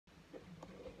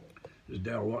It's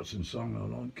Dale Watson's song I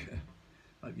like.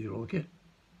 Hope you like it.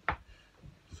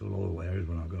 That's all I wear is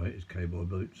when I go out is cowboy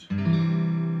boots. But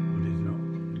he's not,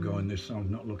 the guy in this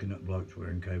song's not looking at blokes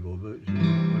wearing cowboy boots, he's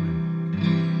looking at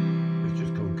women. It's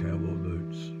just called Cowboy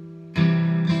Boots.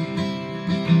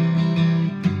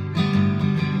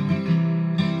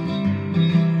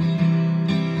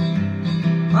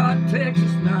 Hot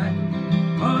Texas night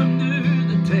under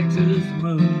the Texas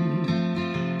moon.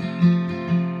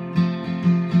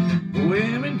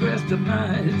 Women dressed up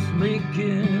nice,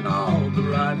 making all the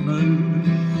right moves.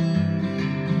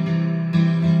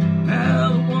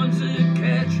 Now the ones that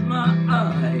catch my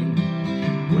eye,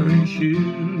 wearing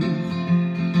shoes.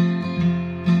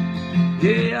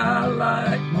 Yeah, I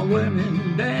like my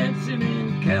women dancing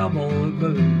in cowboy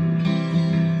boots.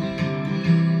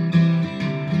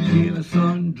 In a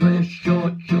sundress,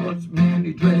 short shorts,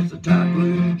 mini dress, a tight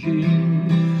blue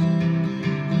jeans.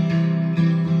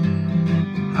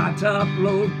 High top,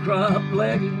 low crop,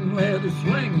 legging, leather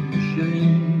swinging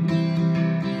machine.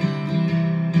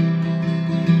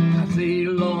 I see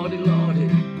lordy, lordy,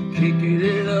 kicking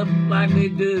it up like they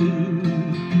do.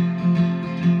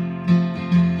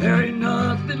 There ain't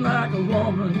nothing like a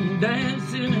woman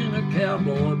dancing in a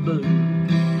cowboy boot.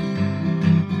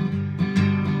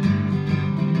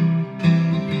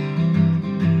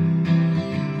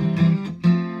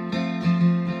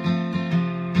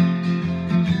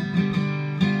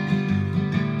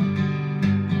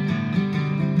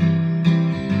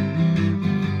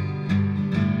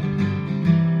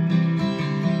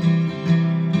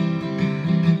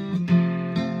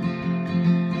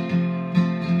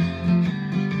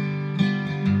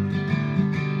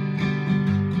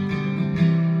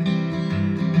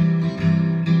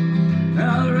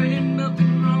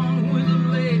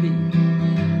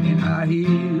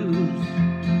 Heels,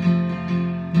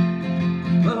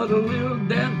 but a little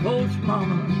damn post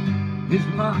mama is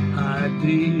my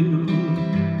ideal.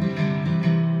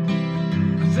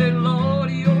 I say,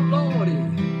 lordy, oh lordy,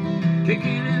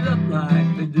 kicking it up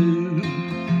like they do.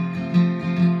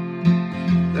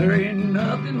 There ain't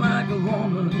nothing like a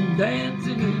woman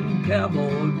dancing in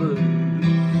cowboy boots.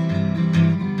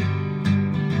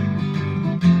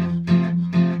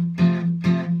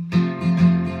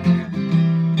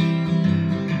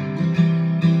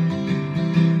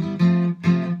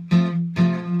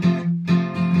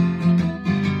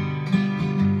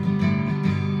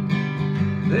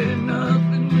 There's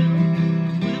nothing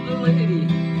with a lady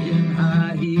in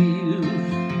high heels.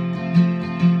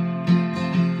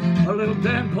 A little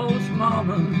damn post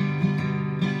mama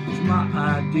is my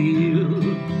ideal.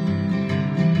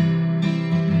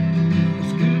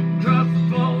 Scooting across the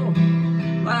floor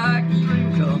like a dream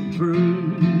come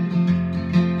true.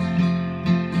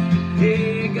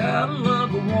 Hey, gotta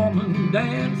love a woman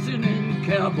dancing in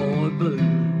cowboy boots.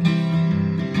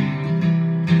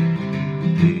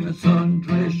 In a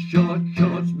sundress, short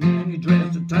shorts, mini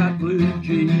dress, a tight blue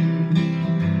jeans.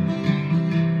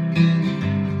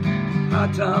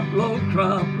 High top, low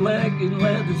crop, legging,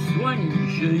 leather swinging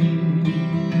machine.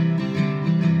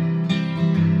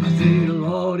 I say,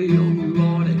 lordy, oh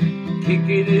lordy,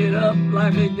 kicking it up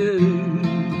like they do.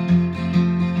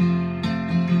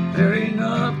 There ain't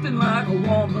nothing like a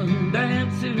woman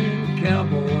dancing in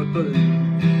cowboy boots.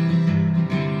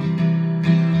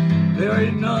 There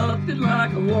ain't nothing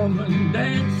like a woman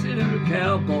dancing in a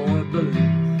cowboy